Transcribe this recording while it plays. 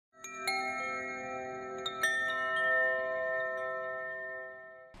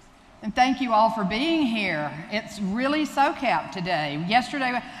And thank you all for being here. It's really SOCAP today.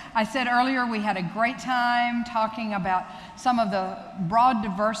 Yesterday, I said earlier, we had a great time talking about some of the broad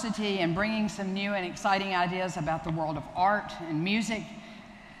diversity and bringing some new and exciting ideas about the world of art and music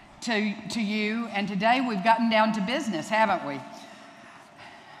to you. And today we've gotten down to business, haven't we?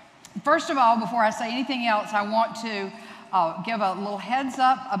 First of all, before I say anything else, I want to give a little heads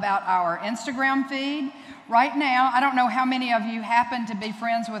up about our Instagram feed. Right now, I don't know how many of you happen to be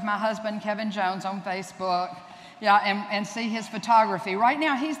friends with my husband, Kevin Jones, on Facebook, and see his photography. Right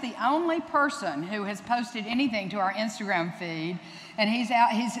now, he's the only person who has posted anything to our Instagram feed, and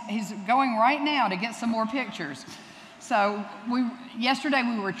he's going right now to get some more pictures. So yesterday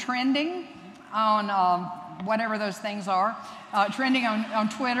we were trending on whatever those things are, trending on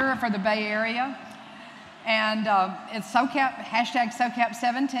Twitter for the Bay Area, and it's SOCAP, hashtag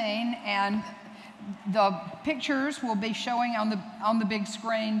SOCAP17, and the pictures will be showing on the big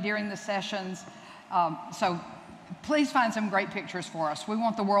screen during the sessions. So please find some great pictures for us. We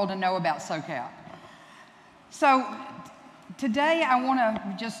want the world to know about SOCAP. So today I want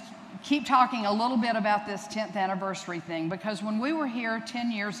to just keep talking a little bit about this 10th anniversary thing, because when we were here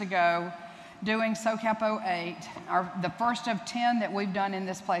 10 years ago doing SOCAP08, the first of 10 that we've done in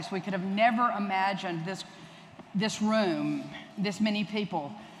this place, we could have never imagined this room, this many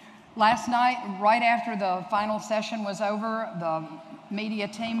people. Last night, right after the final session was over, the media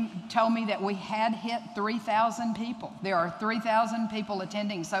team told me that we had hit 3,000 people. There are 3,000 people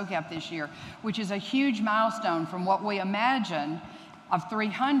attending SOCAP this year, which is a huge milestone from what we imagined of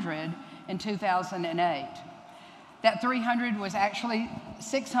 300 in 2008. That 300 was actually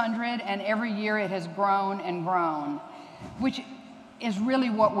 600, and every year it has grown and grown, which is really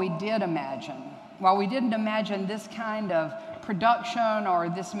what we did imagine. While we didn't imagine this kind of production or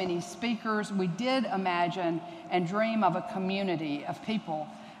this many speakers, we did imagine and dream of a community of people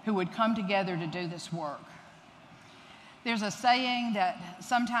who would come together to do this work. There's a saying that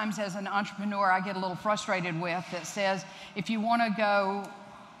sometimes as an entrepreneur I get a little frustrated with that says, if you want to go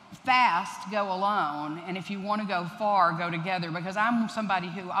fast, go alone, and if you want to go far, go together, because I'm somebody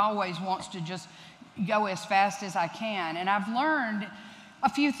who always wants to just go as fast as I can. And I've learned a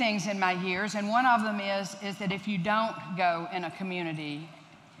few things in my years, and one of them is that if you don't go in a community,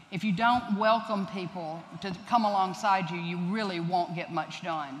 if you don't welcome people to come alongside you, you really won't get much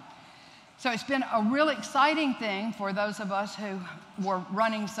done. So it's been a real exciting thing for those of us who were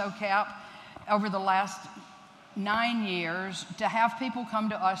running SOCAP over the last 9 years to have people come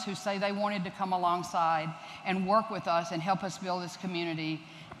to us who say they wanted to come alongside and work with us and help us build this community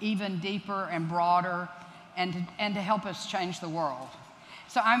even deeper and broader, and to help us change the world.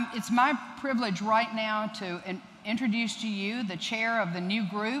 So it's my privilege right now to introduce to you the chair of the new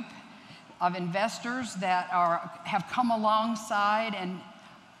group of investors that have come alongside and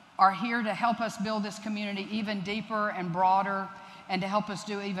are here to help us build this community even deeper and broader, and to help us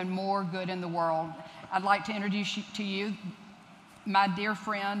do even more good in the world. I'd like to introduce to you my dear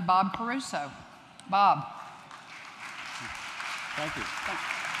friend, Bob Caruso. Bob. Thank you.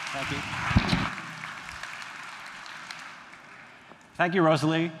 Thank you. Thank you,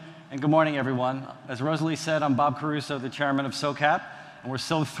 Rosalie, and good morning, everyone. As Rosalie said, I'm Bob Caruso, the chairman of SOCAP, and we're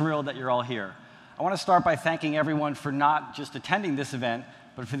so thrilled that you're all here. I want to start by thanking everyone for not just attending this event,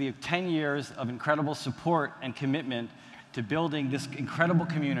 but for the 10 years of incredible support and commitment to building this incredible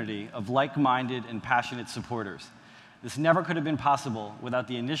community of like-minded and passionate supporters. This never could have been possible without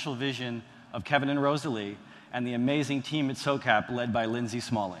the initial vision of Kevin and Rosalie and the amazing team at SOCAP led by Lindsay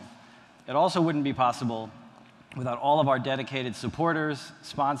Smalling. It also wouldn't be possible without all of our dedicated supporters,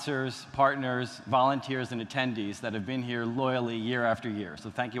 sponsors, partners, volunteers, and attendees that have been here loyally year after year. So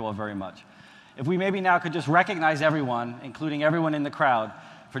thank you all very much. If we maybe now could just recognize everyone, including everyone in the crowd,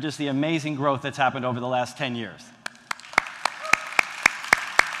 for just the amazing growth that's happened over the last 10 years.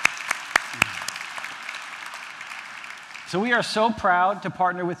 So we are so proud to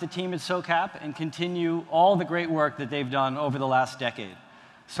partner with the team at SOCAP and continue all the great work that they've done over the last decade.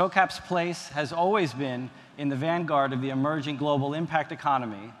 SOCAP's place has always been in the vanguard of the emerging global impact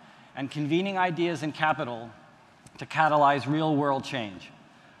economy and convening ideas and capital to catalyze real-world change.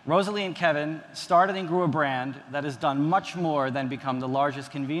 Rosalie and Kevin started and grew a brand that has done much more than become the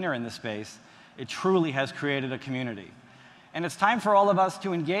largest convener in the space. It truly has created a community. And it's time for all of us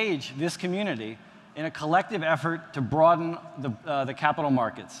to engage this community in a collective effort to broaden the capital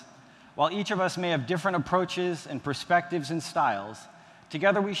markets. While each of us may have different approaches and perspectives and styles,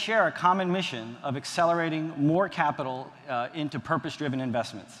 together we share a common mission of accelerating more capital into purpose-driven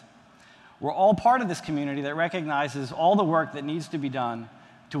investments. We're all part of this community that recognizes all the work that needs to be done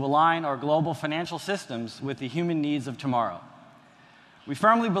to align our global financial systems with the human needs of tomorrow. We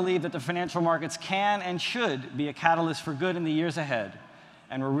firmly believe that the financial markets can and should be a catalyst for good in the years ahead,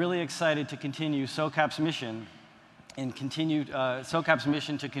 and we're really excited to continue SOCAP's mission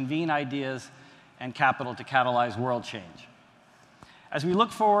to convene ideas and capital to catalyze world change. As we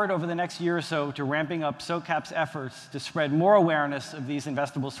look forward over the next year or so to ramping up SOCAP's efforts to spread more awareness of these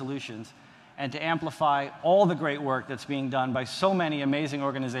investable solutions and to amplify all the great work that's being done by so many amazing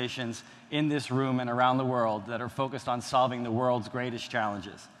organizations in this room and around the world that are focused on solving the world's greatest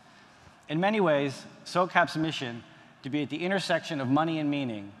challenges. In many ways, SOCAP's mission to be at the intersection of money and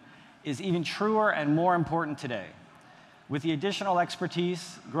meaning is even truer and more important today. With the additional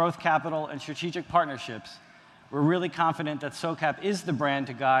expertise, growth capital, and strategic partnerships, we're really confident that SOCAP is the brand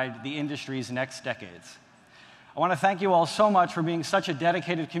to guide the industry's next decades. I want to thank you all so much for being such a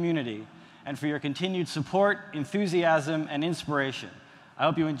dedicated community and for your continued support, enthusiasm, and inspiration. I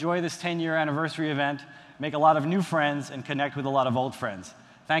hope you enjoy this 10-year anniversary event, make a lot of new friends, and connect with a lot of old friends.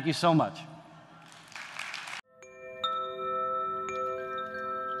 Thank you so much.